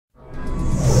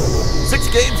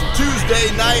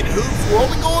Tuesday night hoops. We're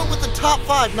only going with the top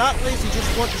five, not lazy,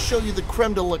 just want to show you the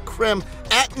creme de la creme.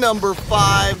 At number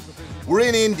 5, we're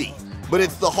in Indy, but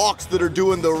it's the Hawks that are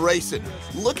doing the racing.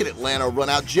 Look at Atlanta run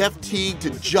out. Jeff Teague to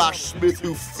Josh Smith,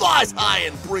 who flies high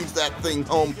and brings that thing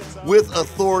home with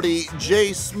authority.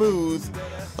 Jay Smooth,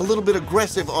 a little bit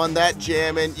aggressive on that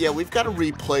jam, and yeah, we've got a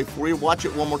replay for you. Watch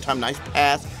it one more time. Nice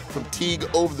pass from Teague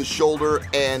over the shoulder,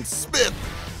 and Smith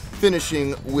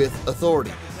finishing with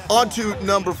authority. On to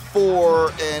number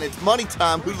 4, and it's money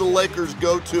time. Who do the Lakers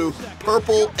go to?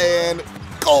 Purple and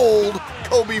gold.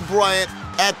 Kobe Bryant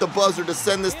at the buzzer to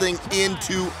send this thing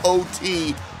into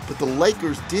OT. But the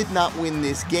Lakers did not win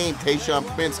this game. Tayshaun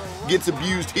Prince gets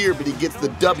abused here, but he gets the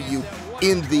W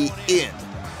in the end.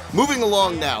 Moving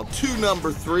along now to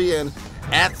number 3, and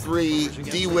at 3,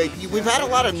 D-Wade. We've had a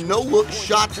lot of no-look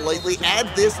shots lately.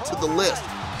 Add this to the list.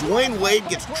 Dwayne Wade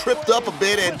gets tripped up a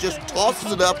bit and just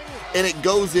tosses it up, and it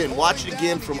goes in. Watch it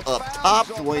again from up top.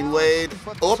 Dwayne Wade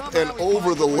up and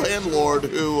over the landlord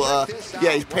who,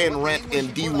 he's paying rent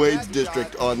in D-Wade's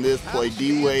district on this play.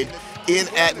 D-Wade in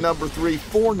at number 3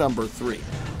 for number 3.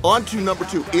 On to number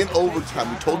 2, in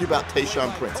overtime. We told you about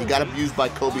Tayshaun Prince. He got abused by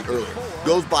Kobe earlier.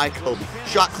 Goes by Kobe.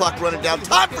 Shot clock running down.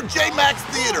 Time for J-Max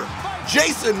Theater.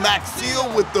 Jason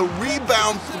Maxiell with the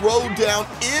rebound throw down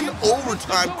in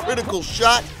overtime. Critical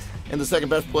shot. And the second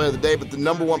best play of the day, but the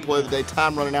number 1 play of the day.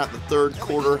 Time running out in the third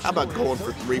quarter. How about going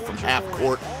for 3 from half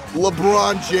court?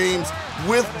 LeBron James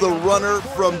with the runner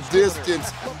from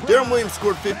distance. Deron Williams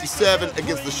scored 57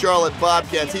 against the Charlotte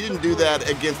Bobcats. He didn't do that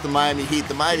against the Miami Heat.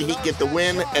 The Miami Heat get the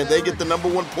win, and they get the number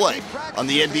 1 play on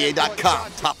the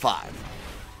NBA.com Top 5.